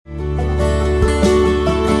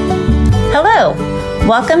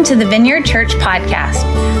Welcome to the Vineyard Church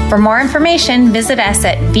podcast. For more information, visit us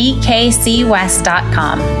at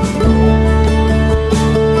vkcwest.com.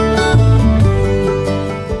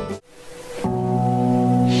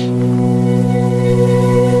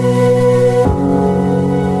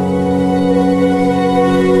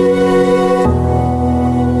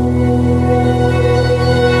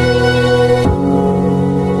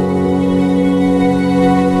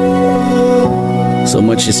 So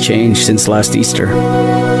much has changed since last Easter.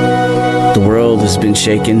 The world has been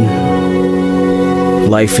shaken.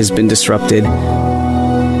 Life has been disrupted.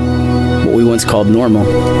 What we once called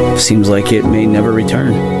normal seems like it may never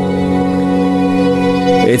return.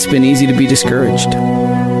 It's been easy to be discouraged,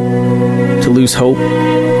 to lose hope,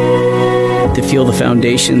 to feel the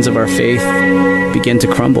foundations of our faith begin to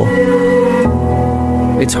crumble.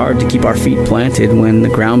 It's hard to keep our feet planted when the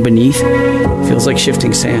ground beneath feels like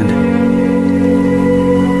shifting sand.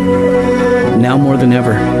 Now more than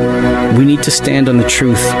ever, we need to stand on the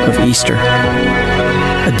truth of Easter,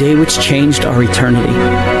 a day which changed our eternity,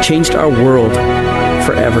 changed our world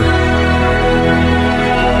forever.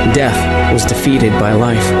 Death was defeated by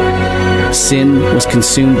life. Sin was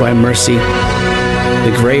consumed by mercy.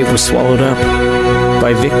 The grave was swallowed up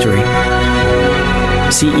by victory.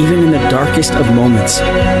 See, even in the darkest of moments,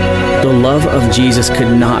 the love of Jesus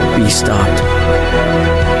could not be stopped.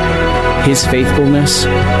 His faithfulness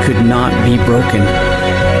could not be broken.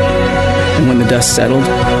 And when the dust settled,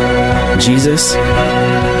 Jesus,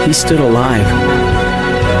 he stood alive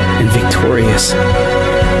and victorious.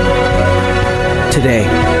 Today,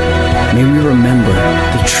 may we remember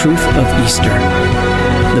the truth of Easter,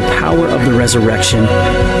 the power of the resurrection,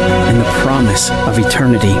 and the promise of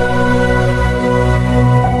eternity.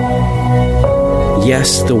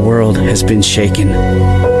 Yes, the world has been shaken,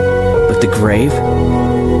 but the grave,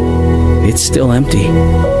 it's still empty.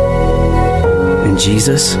 And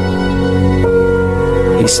Jesus,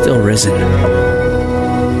 he's still risen.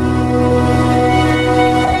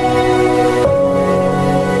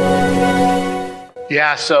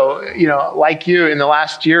 Yeah, so, like you in the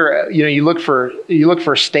last year, you look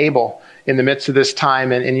for stable in the midst of this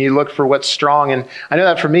time, and you look for what's strong. And I know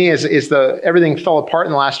that for me is everything fell apart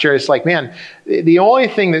in the last year. It's like, man, the only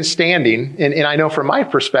thing that's standing, and I know from my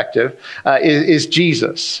perspective, is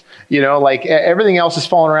Jesus. Like everything else is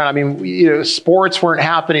falling around. I mean, sports weren't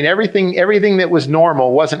happening. Everything that was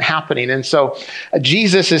normal wasn't happening. And so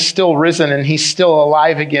Jesus is still risen and he's still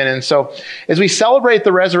alive again. And so as we celebrate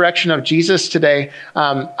the resurrection of Jesus today,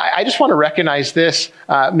 I just want to recognize this.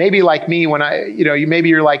 Maybe like me, maybe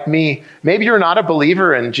you're like me. Maybe you're not a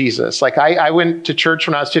believer in Jesus. Like I went to church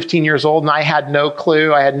when I was 15 years old and I had no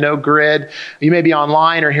clue. I had no grid. You may be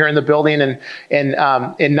online or here in the building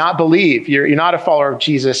and not believe. You're not a follower of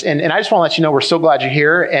Jesus. And I just want to let you know we're so glad you're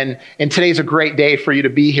here. And today's a great day for you to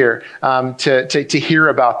be here to hear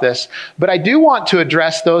about this. But I do want to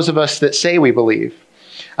address those of us that say we believe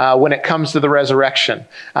when it comes to the resurrection.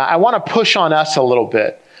 I want to push on us a little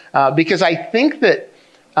bit because I think that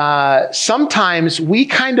sometimes we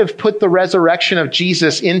kind of put the resurrection of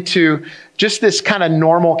Jesus into just this kind of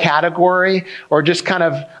normal category or just kind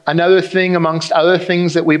of another thing amongst other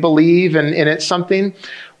things that we believe, and it's something,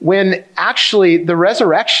 when actually the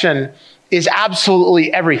resurrection is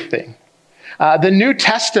absolutely everything. The New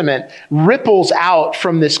Testament ripples out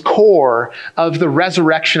from this core of the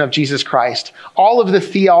resurrection of Jesus Christ. All of the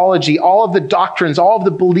theology, all of the doctrines, all of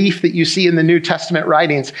the belief that you see in the New Testament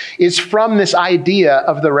writings is from this idea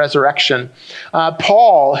of the resurrection.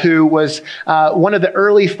 Paul, who was one of the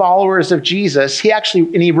early followers of Jesus,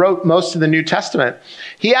 he wrote most of the New Testament.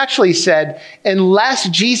 He actually said, unless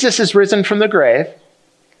Jesus is risen from the grave,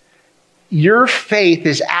 your faith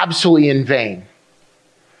is absolutely in vain.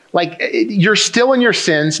 Like, you're still in your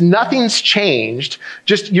sins. Nothing's changed.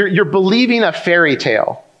 Just you're believing a fairy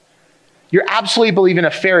tale. You're absolutely believing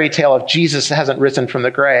a fairy tale if Jesus hasn't risen from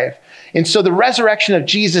the grave. And so the resurrection of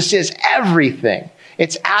Jesus is everything.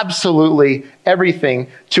 It's absolutely everything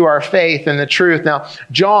to our faith and the truth. Now,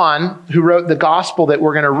 John, who wrote the gospel that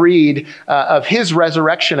we're going to read of his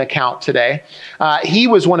resurrection account today, he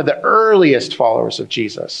was one of the earliest followers of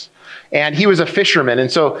Jesus. And he was a fisherman.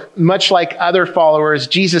 And so much like other followers,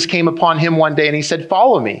 Jesus came upon him one day and he said,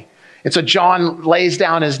 "Follow me." And so John lays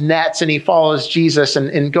down his nets and he follows Jesus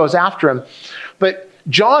and goes after him. But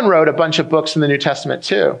John wrote a bunch of books in the New Testament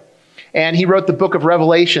too. And he wrote the book of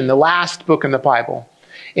Revelation, the last book in the Bible.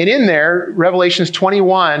 And in there, Revelations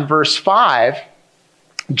 21, verse 5,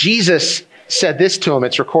 Jesus said this to him,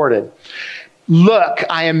 it's recorded. "Look,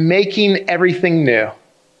 I am making everything new."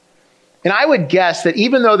 And I would guess that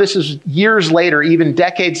even though this is years later, even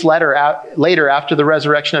decades later after the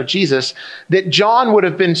resurrection of Jesus, that John would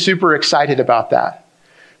have been super excited about that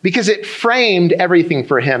because it framed everything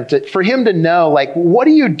for him to know, like, what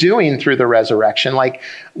are you doing through the resurrection? Like,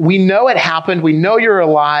 we know it happened. We know you're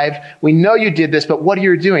alive. We know you did this, but what are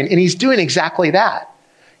you doing? And he's doing exactly that.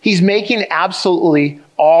 He's making absolutely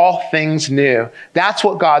all things new. That's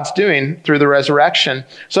what God's doing through the resurrection.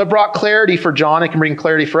 So it brought clarity for John. It can bring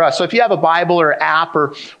clarity for us. So if you have a Bible or app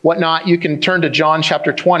or whatnot, you can turn to John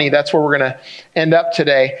chapter 20. That's where we're going to end up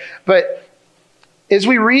today. But as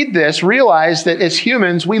we read this, realize that as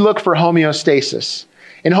humans, we look for homeostasis.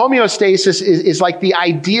 And homeostasis is like the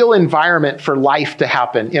ideal environment for life to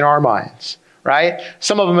happen in our minds, right?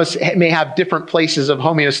 Some of us may have different places of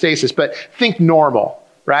homeostasis, but think normal.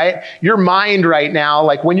 Right? Your mind right now,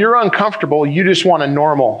 like when you're uncomfortable, you just want a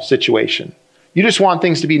normal situation. You just want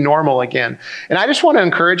things to be normal again. And I just want to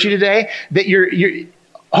encourage you today that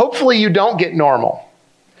hopefully you don't get normal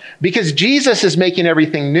because Jesus is making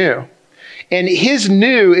everything new. And his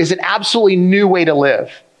new is an absolutely new way to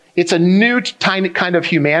live. It's a new kind of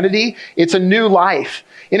humanity. It's a new life.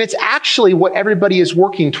 And it's actually what everybody is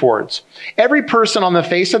working towards. Every person on the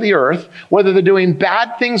face of the earth, whether they're doing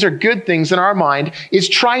bad things or good things in our mind, is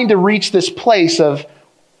trying to reach this place of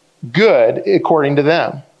good according to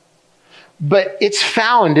them. But it's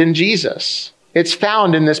found in Jesus. It's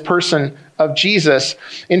found in this person of Jesus.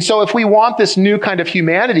 And so if we want this new kind of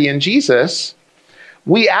humanity in Jesus,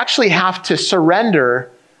 we actually have to surrender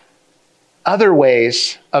other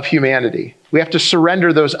ways of humanity. We have to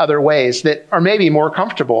surrender those other ways that are maybe more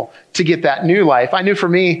comfortable to get that new life. I knew for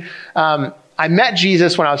me, I met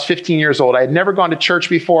Jesus when I was 15 years old. I had never gone to church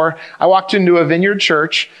before. I walked into a Vineyard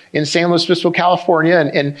Church in San Luis Obispo, California,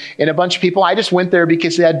 and a bunch of people. I just went there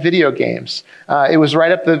because they had video games. It was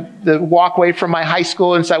right up the walkway from my high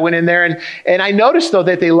school, and so I went in there. And I noticed, though,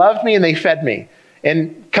 that they loved me and they fed me.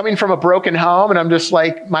 And coming from a broken home, and I'm just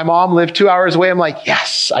like, my mom lived 2 hours away. I'm like,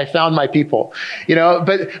 yes, I found my people,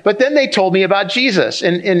 but then they told me about Jesus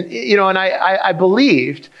and I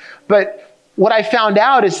believed. But what I found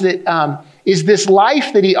out is that, is this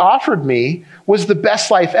life that he offered me was the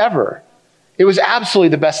best life ever. It was absolutely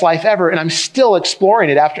the best life ever. And I'm still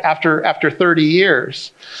exploring it after 30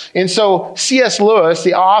 years. And so C.S. Lewis,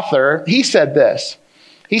 the author, he said this.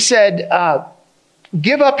 He said,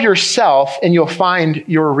 give up yourself and you'll find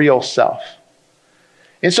your real self.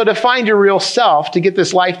 And so to find your real self, to get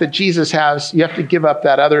this life that Jesus has, you have to give up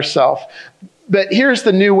that other self. But here's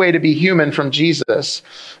the new way to be human from Jesus.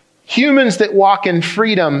 Humans that walk in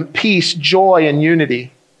freedom, peace, joy, and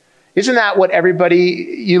unity. Isn't that what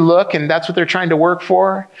you look and that's what they're trying to work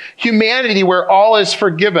for? Humanity where all is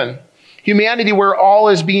forgiven. Humanity where all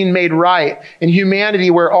is being made right, and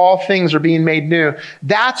humanity where all things are being made new.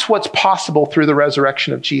 That's what's possible through the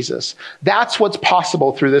resurrection of Jesus. That's what's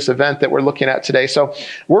possible through this event that we're looking at today. So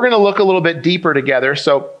we're going to look a little bit deeper together.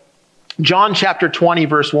 So John chapter 20,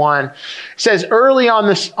 verse 1 says, early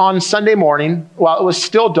on Sunday morning, while it was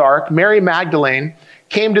still dark, Mary Magdalene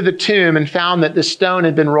came to the tomb and found that the stone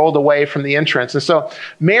had been rolled away from the entrance. And so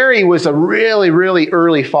Mary was a really, really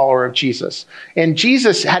early follower of Jesus. And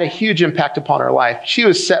Jesus had a huge impact upon her life. She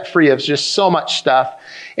was set free of just so much stuff.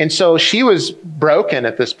 And so she was broken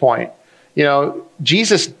at this point.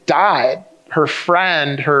 Jesus died. Her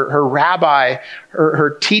friend, her rabbi,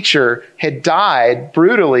 her teacher had died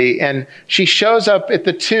brutally. And she shows up at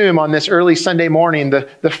the tomb on this early Sunday morning,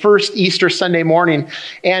 the first Easter Sunday morning.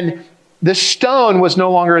 And the stone was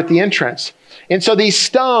no longer at the entrance. And so these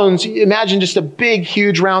stones, imagine just a big,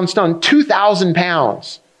 huge round stone, 2,000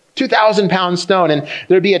 pounds. 2,000-pound stone, and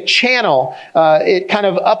there'd be a channel, it kind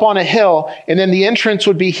of up on a hill, and then the entrance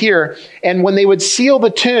would be here. And when they would seal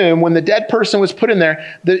the tomb, when the dead person was put in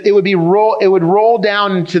there, it would roll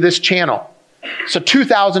down into this channel. So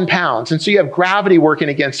 2,000 pounds. And so you have gravity working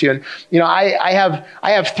against you. And, I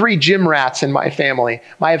have 3 gym rats in my family.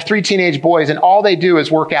 I have 3 teenage boys, and all they do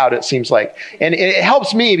is work out, it seems like. And it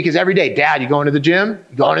helps me because every day, Dad, you going to the gym?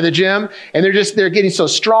 You going to the gym? And they're getting so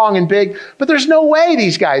strong and big. But there's no way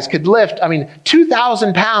these guys could lift,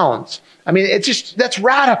 2,000 pounds. That's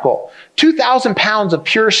radical. 2,000 pounds of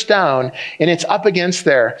pure stone, and it's up against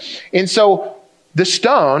there. And so the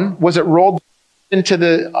stone, was it rolled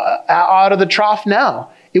into out of the trough? No,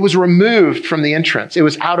 it was removed from the entrance. It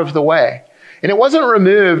was out of the way. And it wasn't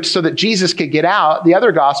removed so that Jesus could get out. The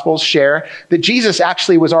other Gospels share that Jesus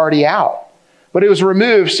actually was already out. But it was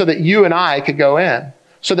removed so that you and I could go in,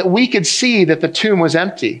 so that we could see that the tomb was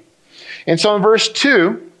empty. And so in verse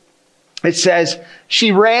 2, it says,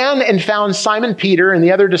 she ran and found Simon Peter and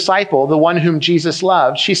the other disciple, the one whom Jesus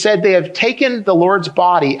loved. She said, they have taken the Lord's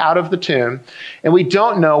body out of the tomb, and we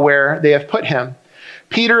don't know where they have put him.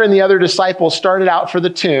 Peter and the other disciples started out for the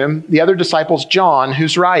tomb. The other disciple's John,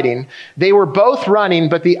 who's writing. They were both running,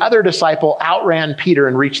 but the other disciple outran Peter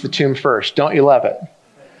and reached the tomb first. Don't you love it?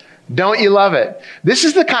 Don't you love it? This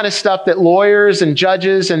is the kind of stuff that lawyers and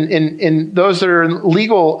judges and those that are in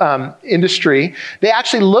legal industry, they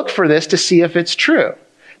actually look for this to see if it's true.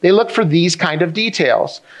 They look for these kind of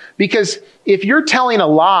details. Because if you're telling a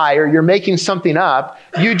lie or you're making something up,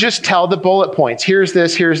 you just tell the bullet points. Here's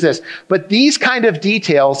this, here's this. But these kind of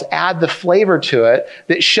details add the flavor to it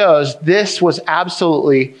that shows this was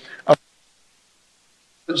absolutely.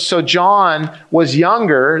 So John was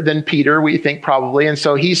younger than Peter, we think probably. And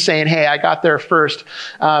so he's saying, hey, I got there first.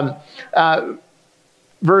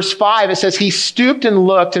 Verse 5, it says, he stooped and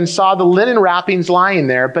looked and saw the linen wrappings lying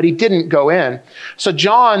there, but he didn't go in. So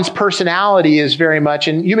John's personality is very much,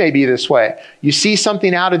 and you may be this way. You see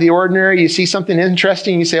something out of the ordinary, you see something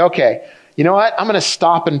interesting, you say, okay, you know what? I'm going to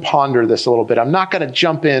stop and ponder this a little bit. I'm not going to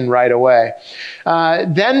jump in right away.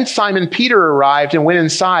 Then Simon Peter arrived and went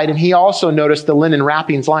inside, and he also noticed the linen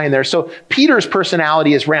wrappings lying there. So Peter's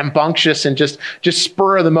personality is rambunctious and just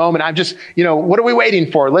spur of the moment. I'm just, what are we waiting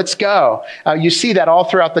for? Let's go. You see that all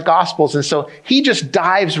throughout the Gospels. And so he just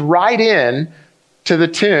dives right in to the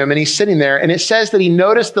tomb, and he's sitting there. And it says that he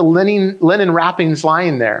noticed the linen wrappings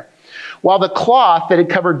lying there, while the cloth that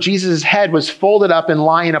had covered Jesus' head was folded up and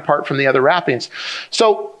lying apart from the other wrappings.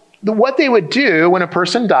 So what they would do when a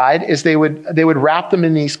person died is they would wrap them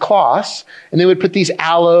in these cloths, and they would put these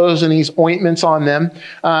aloes and these ointments on them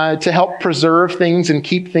to help preserve things and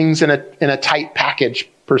keep things in a tight package,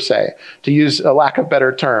 per se, to use a lack of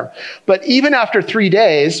better term. But even after 3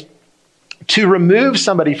 days, to remove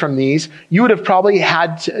somebody from these, you would have probably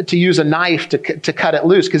had to use a knife to cut it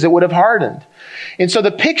loose because it would have hardened. And so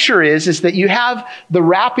the picture is that you have the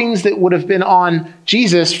wrappings that would have been on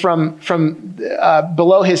Jesus from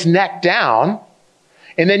below his neck down,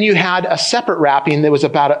 and then you had a separate wrapping that was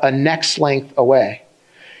about a neck's length away.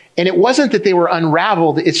 And it wasn't that they were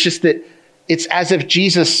unraveled, it's just that it's as if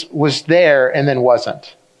Jesus was there and then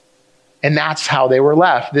wasn't. And that's how they were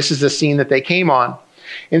left. This is the scene that they came on.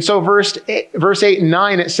 And so verse 8 and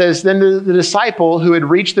 9, it says, then the disciple who had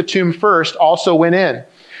reached the tomb first also went in,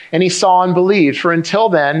 and he saw and believed. For until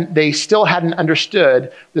then, they still hadn't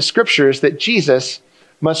understood the scriptures that Jesus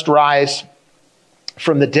must rise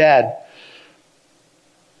from the dead.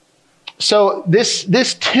 So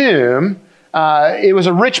this tomb, it was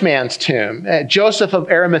a rich man's tomb. Joseph of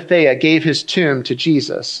Arimathea gave his tomb to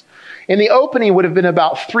Jesus. And the opening would have been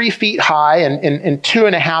about 3 feet high and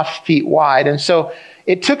 2.5 feet wide. And so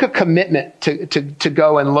it took a commitment to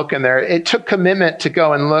go and look in there. It took commitment to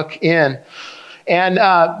go and look in. And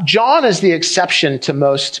John is the exception to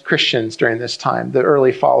most Christians during this time, the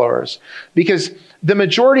early followers, because the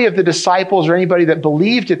majority of the disciples or anybody that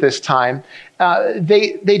believed at this time,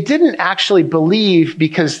 they didn't actually believe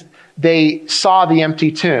because they saw the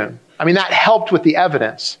empty tomb. I mean, that helped with the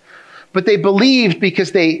evidence. But they believed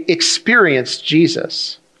because they experienced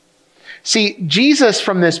Jesus. See, Jesus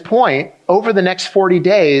from this point, over the next 40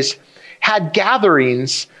 days, had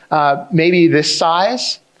gatherings, maybe this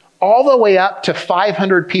size, all the way up to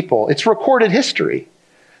 500 people. It's recorded history.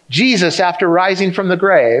 Jesus, after rising from the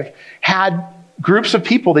grave, had groups of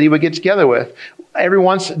people that he would get together with. Every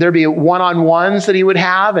once there'd be one-on-ones that he would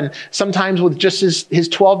have, and sometimes with just his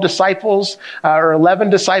 12 disciples or 11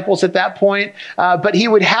 disciples at that point. But he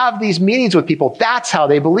would have these meetings with people. That's how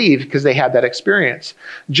they believed, because they had that experience.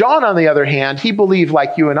 John, on the other hand, he believed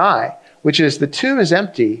like you and I, which is the tomb is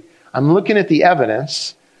empty. I'm looking at the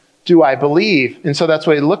evidence. Do I believe? And so that's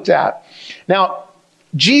what he looked at. Now,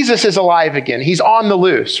 Jesus is alive again. He's on the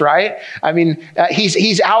loose, right? I mean,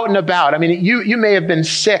 he's out and about. I mean, you may have been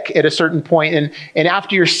sick at a certain point, and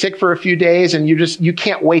after you're sick for a few days and you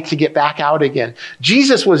can't wait to get back out again.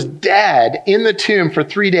 Jesus was dead in the tomb for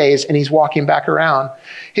 3 days, and he's walking back around.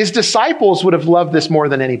 His disciples would have loved this more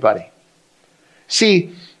than anybody.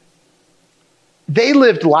 See, they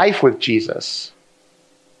lived life with Jesus.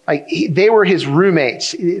 Like they were his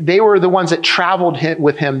roommates. They were the ones that traveled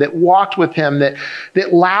with him, that walked with him, that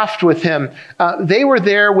laughed with him. They were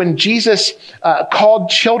there when Jesus called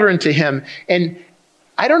children to him. And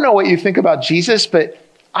I don't know what you think about Jesus, but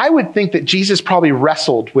I would think that Jesus probably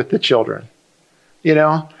wrestled with the children. You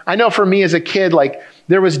know, I know for me as a kid, like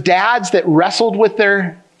there was dads that wrestled with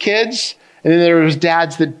their kids, and then there was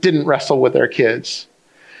dads that didn't wrestle with their kids.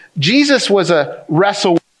 Jesus was a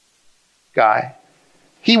wrestle guy.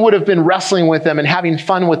 he would have been wrestling with them and having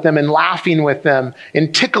fun with them and laughing with them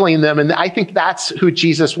and tickling them. And I think that's who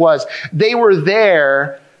Jesus was. They were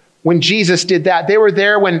there when Jesus did that. They were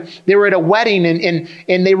there when they were at a wedding and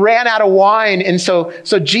they ran out of wine. And so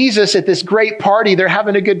Jesus at this great party, they're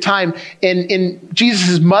having a good time. And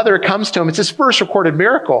Jesus' mother comes to him. It's his first recorded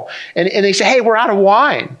miracle. And they say, hey, we're out of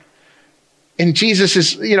wine. And Jesus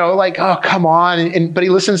is, like, oh, come on. But he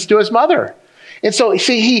listens to his mother. And so,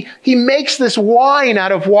 see, he makes this wine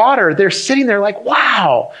out of water. They're sitting there like,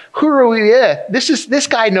 wow, who are we with? This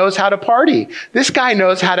guy knows how to party. This guy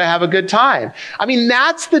knows how to have a good time. I mean,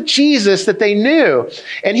 that's the Jesus that they knew.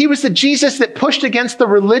 And he was the Jesus that pushed against the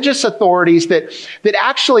religious authorities that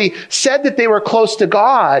actually said that they were close to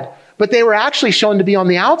God, but they were actually shown to be on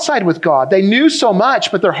the outside with God. They knew so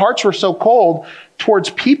much, but their hearts were so cold towards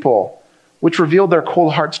people, which revealed their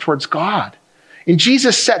cold hearts towards God. And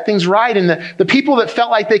Jesus set things right. And the people that felt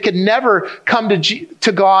like they could never come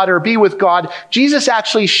to God or be with God, Jesus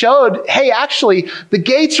actually showed, hey, actually, the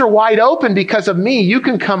gates are wide open because of me. You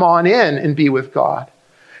can come on in and be with God.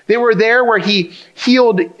 They were there where he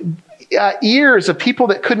healed ears of people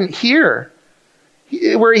that couldn't hear,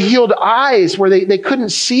 where he healed eyes where they couldn't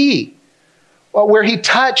see, where he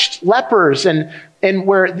touched lepers and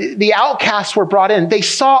where the outcasts were brought in. They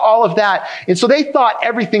saw all of that. And so they thought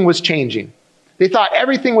everything was changing. They thought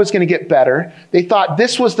everything was going to get better. They thought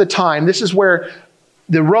this was the time. This is where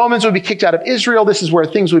the Romans would be kicked out of Israel. This is where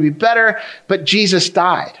things would be better. But Jesus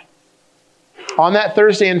died. On that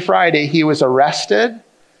Thursday and Friday, he was arrested.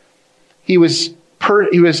 He was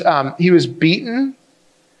beaten.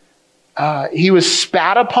 He was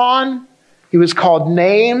spat upon. He was called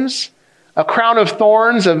names. A crown of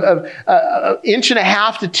thorns of 1.5 inch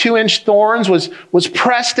to 2 inch thorns was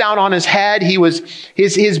pressed down on his head.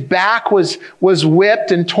 His back was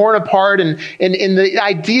whipped and torn apart. And the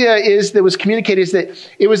idea that was communicated is that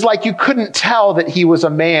it was like you couldn't tell that he was a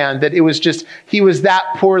man, that it was just, he was that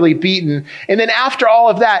poorly beaten. And then after all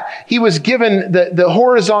of that, he was given the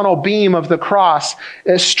horizontal beam of the cross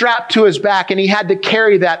strapped to his back, and he had to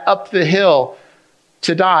carry that up the hill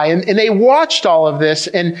to die. And they watched all of this,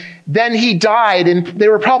 and then he died, and they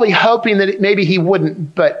were probably hoping that maybe he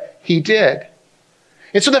wouldn't, but he did.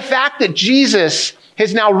 And so the fact that Jesus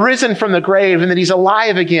has now risen from the grave and that he's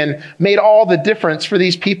alive again made all the difference for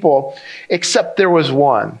these people, except there was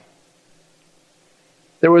one.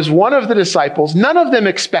 There was one of the disciples. None of them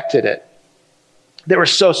expected it. They were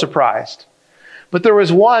so surprised. But there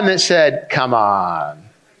was one that said, come on,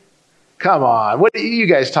 what are you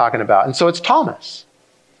guys talking about? And so it's Thomas.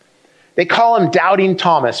 They call him Doubting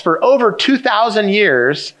Thomas. For over 2,000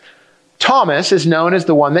 years, Thomas is known as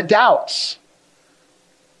the one that doubts.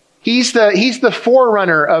 He's the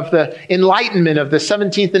forerunner of the Enlightenment of the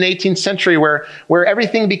 17th and 18th century where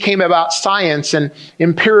everything became about science and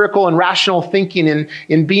empirical and rational thinking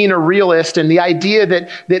and being a realist, and the idea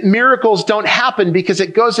that miracles don't happen because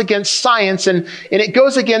it goes against science and it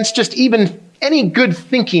goes against just even any good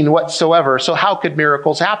thinking whatsoever. So how could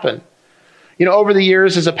miracles happen? Over the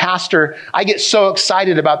years as a pastor, I get so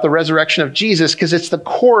excited about the resurrection of Jesus because it's the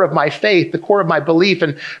core of my faith, the core of my belief.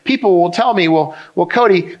 And people will tell me, well,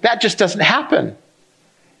 Cody, that just doesn't happen.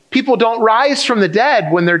 People don't rise from the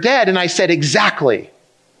dead when they're dead. And I said, exactly.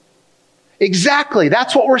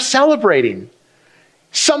 That's what we're celebrating.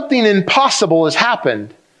 Something impossible has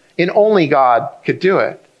happened, and only God could do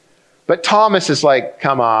it. But Thomas is like,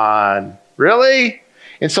 come on, really?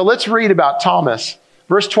 And so let's read about Thomas.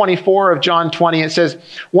 Verse 24 of John 20, it says,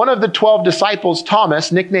 one of the 12 disciples,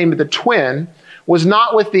 Thomas, nicknamed the twin, was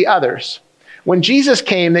not with the others. When Jesus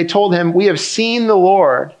came, they told him, we have seen the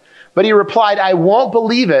Lord. But he replied, I won't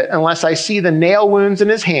believe it unless I see the nail wounds in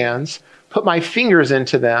his hands, put my fingers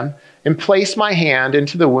into them, and place my hand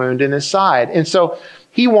into the wound in his side. And so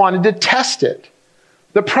he wanted to test it.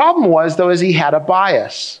 The problem was, though, is he had a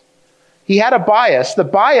bias. He had a bias. The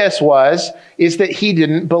bias is that he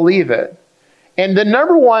didn't believe it. And the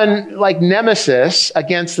number one nemesis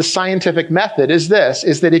against the scientific method is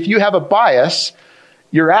that if you have a bias,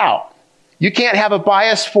 you're out. You can't have a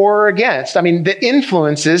bias for or against. That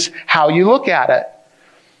influences how you look at it.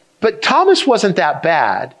 But Thomas wasn't that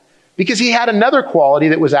bad because he had another quality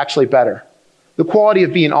that was actually better. The quality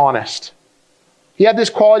of being honest. He had this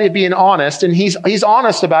quality of being honest, and he's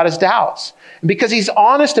honest about his doubts. And because he's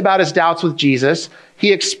honest about his doubts with Jesus,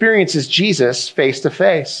 he experiences Jesus face to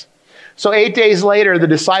face. So 8 days later, the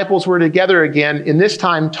disciples were together again, and this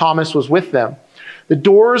time Thomas was with them. The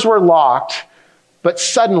doors were locked, but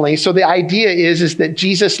suddenly, so the idea is that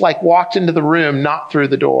Jesus walked into the room, not through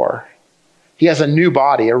the door. He has a new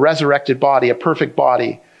body, a resurrected body, a perfect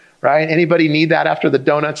body. right? Anybody need that after the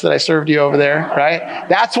donuts that I served you over there, right?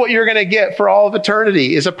 That's what you're going to get for all of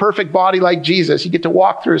eternity, is a perfect body like Jesus. You get to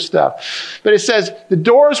walk through stuff. But it says, the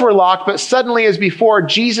doors were locked, but suddenly as before,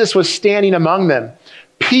 Jesus was standing among them.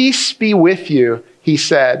 "Peace be with you," he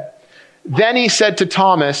said. Then he said to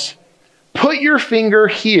Thomas, "Put your finger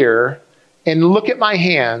here and look at my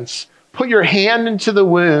hands. Put your hand into the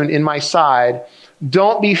wound in my side.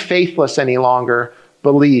 Don't be faithless any longer.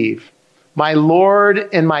 Believe." "My Lord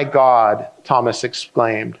and my God," Thomas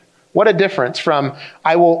exclaimed. What a difference from,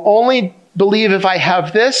 "I will only believe if I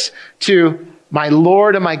have this," to "my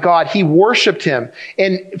Lord and my God." He worshiped him.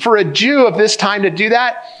 And for a Jew of this time to do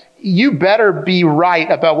that, you better be right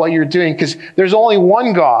about what you're doing, because there's only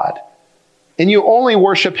one God. And you only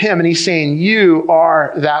worship him. And he's saying, you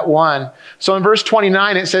are that one. So in verse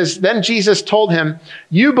 29, it says, "Then Jesus told him,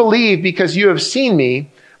 'You believe because you have seen me.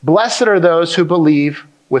 Blessed are those who believe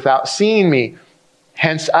without seeing me.'"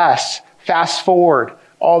 Hence us. Fast forward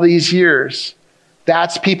all these years.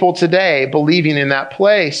 That's people today believing in that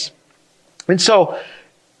place. And so,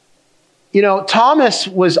 Thomas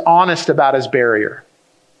was honest about his barrier.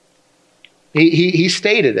 He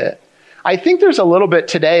stated it. I think there's a little bit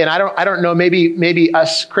today, and I don't know, maybe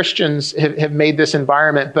us Christians have made this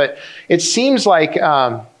environment, but it seems like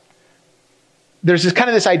there's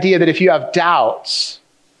this idea that if you have doubts,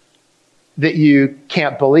 that you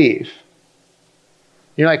can't believe.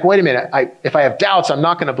 You're like, wait a minute, if I have doubts, I'm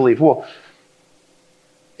not going to believe. Well,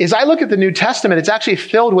 as I look at the New Testament, it's actually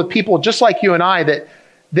filled with people just like you and I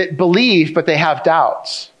that believe, but they have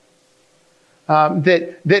doubts.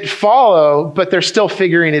 That follow, but they're still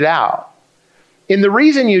figuring it out. And the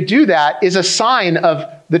reason you do that is a sign of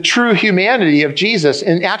the true humanity of Jesus,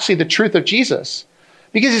 and actually the truth of Jesus,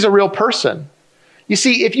 because he's a real person. You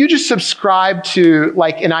see, if you just subscribe to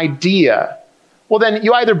like an idea, well, then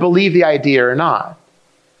you either believe the idea or not.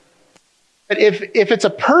 But if it's a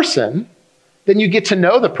person, then you get to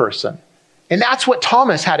know the person. And that's what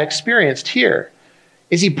Thomas had experienced here,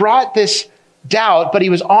 is he brought this doubt, but he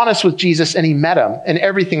was honest with Jesus and he met him, and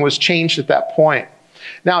everything was changed at that point.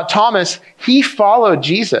 Now, Thomas, he followed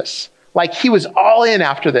Jesus. Like, he was all in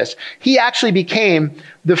after this. He actually became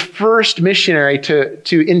the first missionary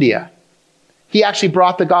to India. He actually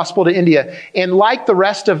brought the gospel to India. And like the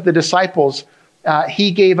rest of the disciples,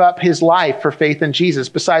 he gave up his life for faith in Jesus,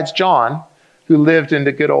 besides John, who lived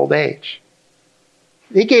into good old age.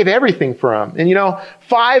 He gave everything for him. And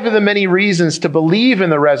 5 of the many reasons to believe in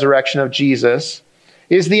the resurrection of Jesus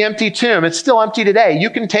is the empty tomb. It's still empty today. You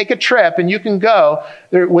can take a trip and you can go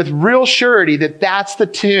there with real surety that that's the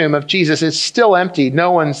tomb of Jesus. It's still empty.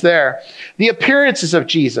 No one's there. The appearances of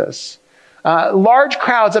Jesus. Large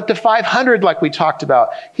crowds, up to 500, like we talked about.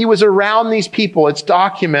 He was around these people. It's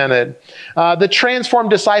documented. The transformed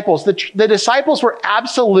disciples. The disciples were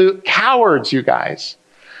absolute cowards, you guys.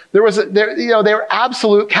 They were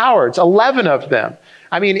absolute cowards. 11 of them.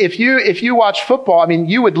 I mean, if you watch football,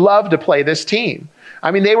 you would love to play this team.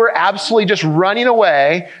 They were absolutely just running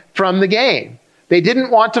away from the game. They didn't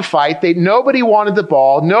want to fight. Nobody wanted the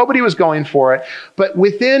ball. Nobody was going for it. But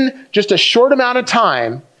within just a short amount of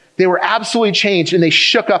time, they were absolutely changed, and they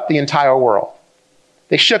shook up the entire world.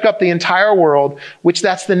 They shook up the entire world, which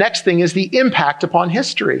that's the next thing, is the impact upon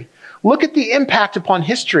history. Look at the impact upon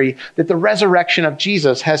history that the resurrection of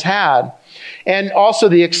Jesus has had, and also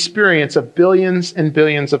the experience of billions and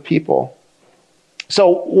billions of people.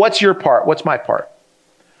 So what's your part? What's my part?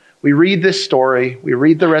 We read this story. We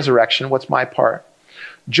read the resurrection. What's my part?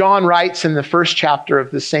 John writes in the first chapter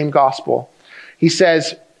of the same gospel, he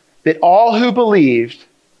says that all who believed,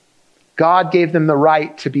 God gave them the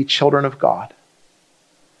right to be children of God.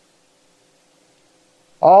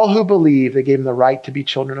 All who believe, they gave them the right to be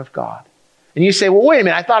children of God. And you say, well, wait a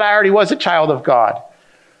minute, I thought I already was a child of God.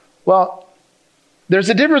 Well, there's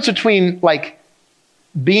a difference between like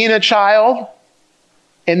being a child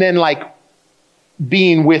and then like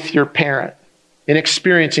being with your parent and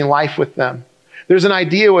experiencing life with them. There's an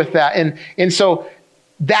idea with that. And so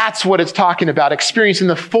that's what it's talking about, experiencing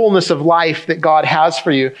the fullness of life that God has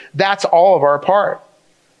for you. That's all of our part.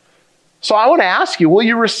 So I want to ask you, will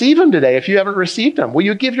you receive him today if you haven't received him? Will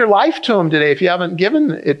you give your life to him today if you haven't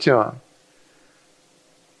given it to him?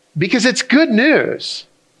 Because it's good news.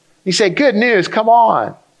 You say, good news, come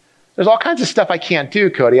on. There's all kinds of stuff I can't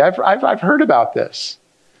do, Cody. I've heard about this.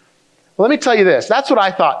 Well, let me tell you this. That's what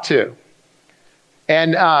I thought too.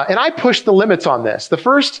 And I pushed the limits on this. The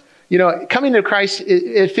first, coming to Christ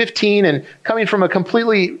at 15 and coming from a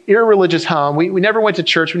completely irreligious home, we never went to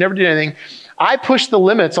church, we never did anything. I pushed the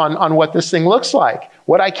limits on what this thing looks like,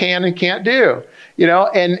 what I can and can't do,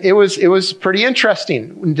 and it was pretty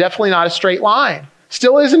interesting. Definitely not a straight line.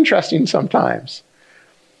 Still is interesting sometimes.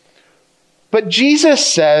 But Jesus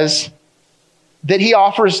says that he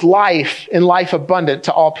offers life and life abundant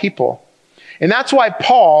to all people. And that's why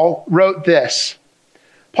Paul wrote this.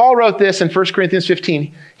 Paul wrote this in 1 Corinthians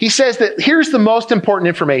 15. He says that here's the most important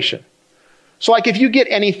information. So like if you get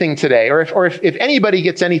anything today, or if anybody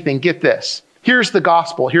gets anything, get this. Here's the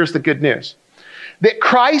gospel. Here's the good news. That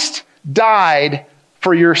Christ died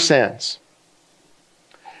for your sins.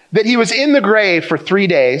 That he was in the grave for 3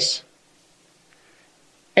 days.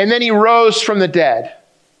 And then he rose from the dead.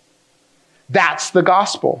 That's the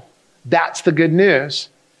gospel. That's the good news.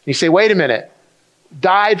 You say, wait a minute.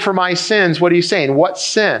 Died for my sins. What are you saying? What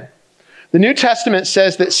sin? The New Testament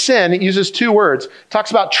says that sin, it uses 2 words. It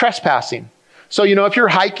talks about trespassing. So, if you're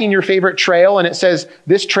hiking your favorite trail and it says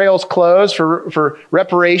this trail's closed for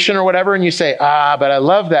reparation or whatever, and you say, but I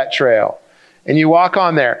love that trail. And you walk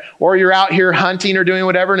on there. Or you're out here hunting or doing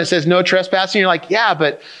whatever and it says no trespassing. You're like, yeah,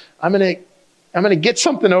 but I'm going to get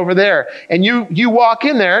something over there. And you walk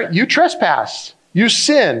in there, you trespassed. You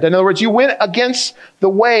sinned. In other words, you went against the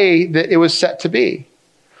way that it was set to be.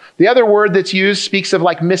 The other word that's used speaks of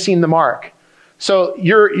like missing the mark. So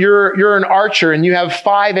you're an archer and you have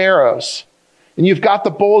 5 arrows. And you've got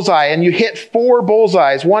the bullseye and you hit 4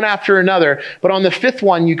 bullseyes, one after another. But on the 5th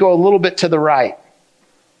one, you go a little bit to the right.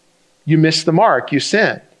 You miss the mark. You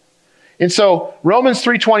sin. And so Romans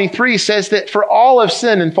 3:23 says that for all have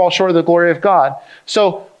sinned and fall short of the glory of God.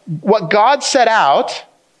 So what God set out,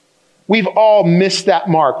 we've all missed that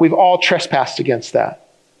mark. We've all trespassed against that.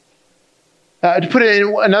 To put it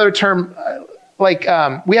in another term,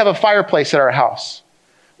 we have a fireplace at our house.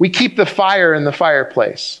 We keep the fire in the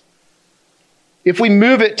fireplace. If we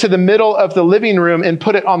move it to the middle of the living room and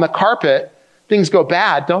put it on the carpet, things go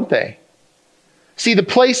bad, don't they? See, the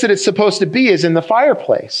place that it's supposed to be is in the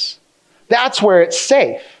fireplace. That's where it's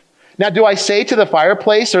safe. Now, do I say to the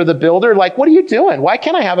fireplace or the builder, what are you doing? Why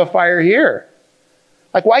can't I have a fire here?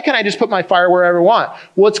 Why can't I just put my fire wherever I want?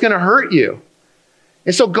 Well, it's going to hurt you.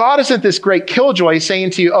 And so God isn't this great killjoy saying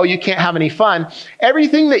to you, oh, you can't have any fun.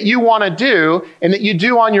 Everything that you want to do and that you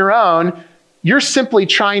do on your own, you're simply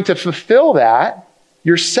trying to fulfill that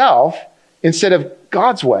yourself instead of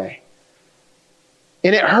God's way.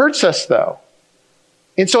 And it hurts us, though.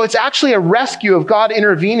 And so it's actually a rescue of God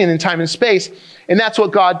intervening in time and space. And that's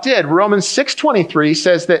what God did. Romans 6:23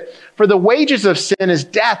 says that for the wages of sin is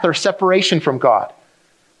death or separation from God.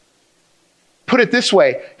 Put it this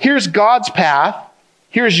way. Here's God's path.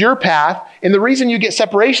 Here's your path. And the reason you get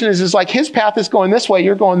separation is like his path is going this way.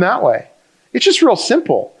 You're going that way. It's just real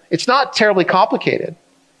simple. It's not terribly complicated.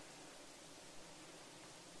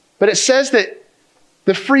 But it says that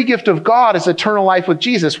the free gift of God is eternal life with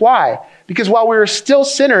Jesus. Why? Because while we were still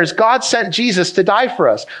sinners, God sent Jesus to die for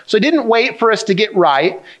us. So he didn't wait for us to get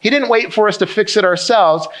right. He didn't wait for us to fix it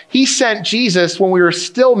ourselves. He sent Jesus when we were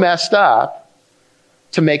still messed up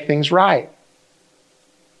to make things right.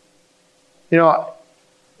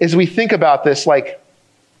 As we think about this,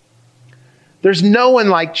 there's no one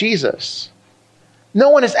like Jesus. No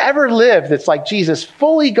one has ever lived that's like Jesus,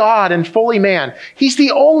 fully God and fully man. He's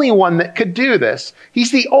the only one that could do this.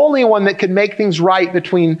 He's the only one that could make things right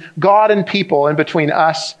between God and people and between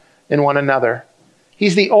us and one another.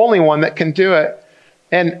 He's the only one that can do it.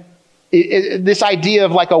 And this idea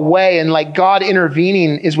of a way and God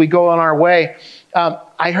intervening as we go on our way.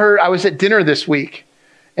 I was at dinner this week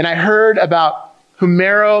and I heard about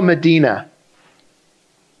Humero Medina.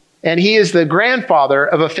 And he is the grandfather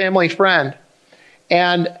of a family friend.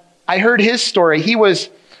 And I heard his story.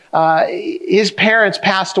 His parents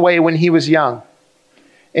passed away when he was young.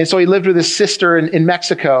 And so he lived with his sister in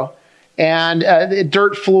Mexico. And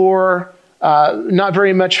dirt floor, not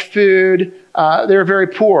very much food. They were very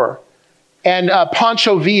poor. And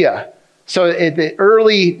Pancho Villa, so in the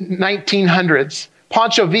early 1900s,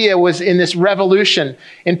 Pancho Villa was in this revolution.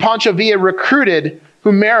 And Pancho Villa recruited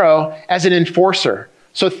Humero as an enforcer.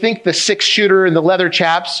 So think the 6-shooter and the leather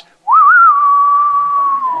chaps.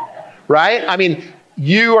 Right? I mean,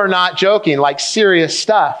 you are not joking, serious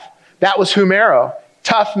stuff. That was Humero,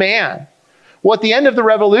 tough man. Well, at the end of the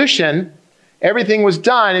revolution, everything was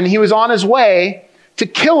done and he was on his way to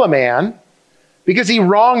kill a man because he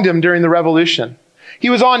wronged him during the revolution. He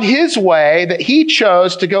was on his way that he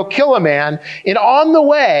chose to go kill a man. And on the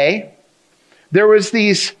way, there was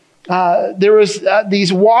these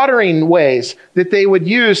watering ways that they would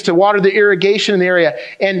use to water the irrigation in the area.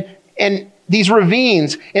 And these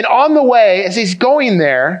ravines. And on the way, as he's going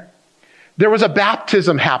there was a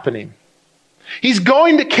baptism happening. He's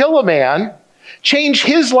going to kill a man, change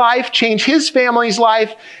his life, change his family's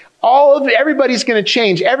life, Everybody's going to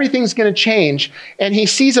change. Everything's going to change. And he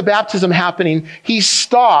sees a baptism happening. He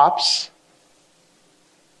stops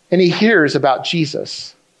and he hears about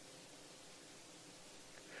Jesus.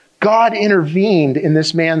 God intervened in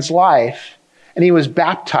this man's life and he was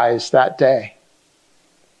baptized that day.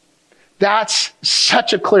 That's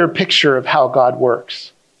such a clear picture of how God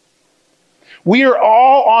works. We are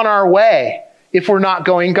all on our way if we're not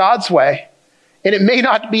going God's way. And it may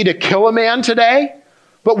not be to kill a man today,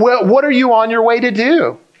 but what are you on your way to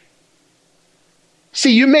do?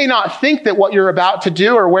 See, you may not think that what you're about to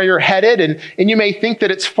do or where you're headed, and you may think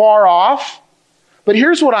that it's far off. But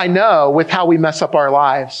here's what I know with how we mess up our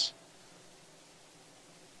lives.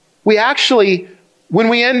 We actually, when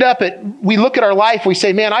we look at our life, we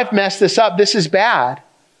say, man, I've messed this up. This is bad.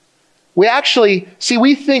 We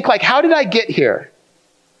think like, how did I get here?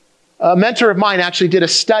 A mentor of mine actually did a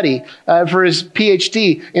study for his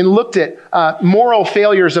PhD and looked at moral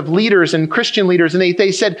failures of leaders and Christian leaders. And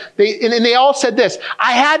they all said this: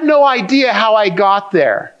 I had no idea how I got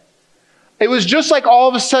there. It was just like all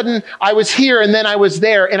of a sudden I was here and then I was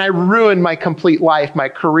there and I ruined my complete life, my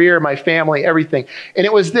career, my family, everything. And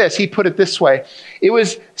it was this, he put it this way. It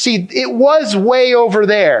was way over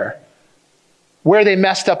there where they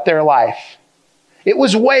messed up their life. It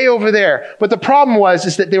was way over there. But the problem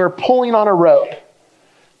is that they were pulling on a rope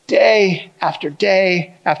day after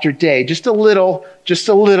day after day. Just a little, just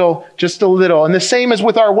a little, just a little. And the same as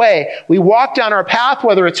with our way. We walk down our path,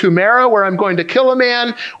 whether it's Humera, where I'm going to kill a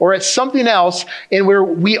man, or it's something else, and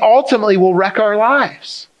we ultimately will wreck our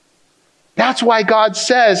lives. That's why God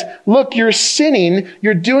says, look, you're sinning.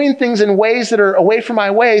 You're doing things in ways that are away from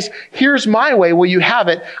my ways. Here's my way. Will you have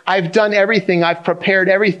it? I've done everything. I've prepared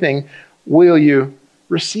everything. Will you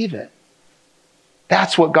receive it?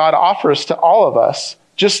 That's what God offers to all of us,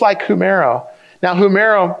 just like Humera. Now,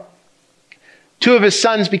 Humera, 2 of his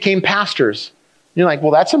sons became pastors. You're like,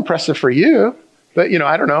 well, that's impressive for you. But,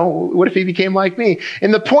 I don't know. What if he became like me?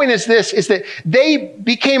 And the point is this, is that they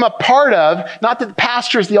became a part of, not that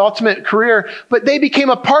pastor is the ultimate career, but they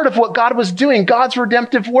became a part of what God was doing, God's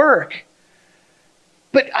redemptive work.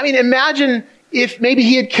 But, imagine if maybe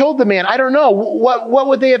he had killed the man. I don't know. What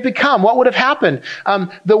would they have become? What would have happened?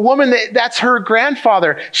 The woman, that's her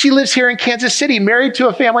grandfather. She lives here in Kansas City, married to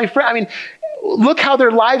a family friend. Look how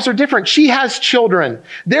their lives are different. She has children.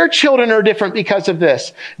 Their children are different because of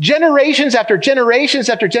this. Generations after generations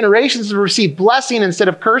after generations have received blessing instead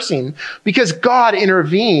of cursing because God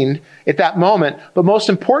intervened at that moment. But most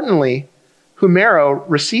importantly, Humera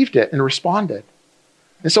received it and responded.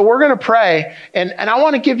 And so we're going to pray, and I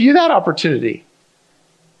want to give you that opportunity.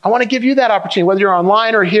 I want to give you that opportunity, whether you're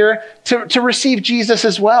online or here, to receive Jesus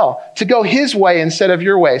as well, to go his way instead of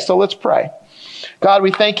your way. So let's pray. God,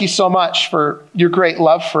 we thank you so much for your great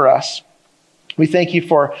love for us. We thank you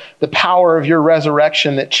for the power of your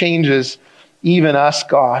resurrection that changes even us,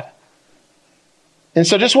 God. And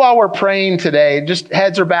so just while we're praying today, just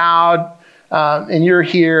heads are bowed, and you're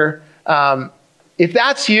here. If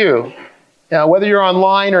that's you, whether you're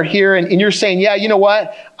online or here, and you're saying, yeah, you know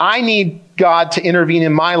what? I need God to intervene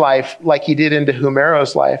in my life like he did into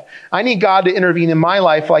Humera's life. I need God to intervene in my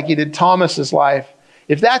life like he did Thomas's life.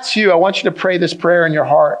 If that's you, I want you to pray this prayer in your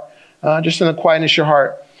heart, just in the quietness of your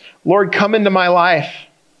heart. Lord, come into my life.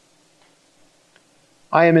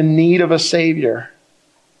 I am in need of a Savior.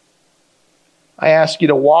 I ask you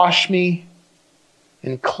to wash me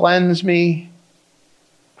and cleanse me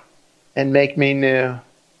and make me new.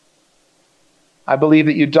 I believe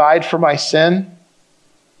that you died for my sin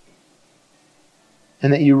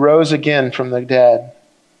and that you rose again from the dead.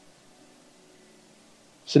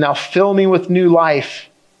 So now fill me with new life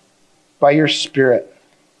by your Spirit.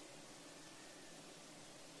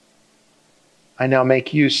 I now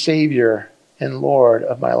make you Savior and Lord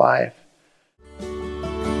of my life.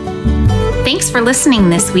 Thanks for listening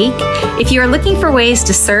this week. If you are looking for ways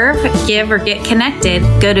to serve, give, or get connected,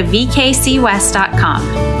 go to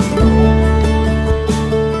vkcwest.com.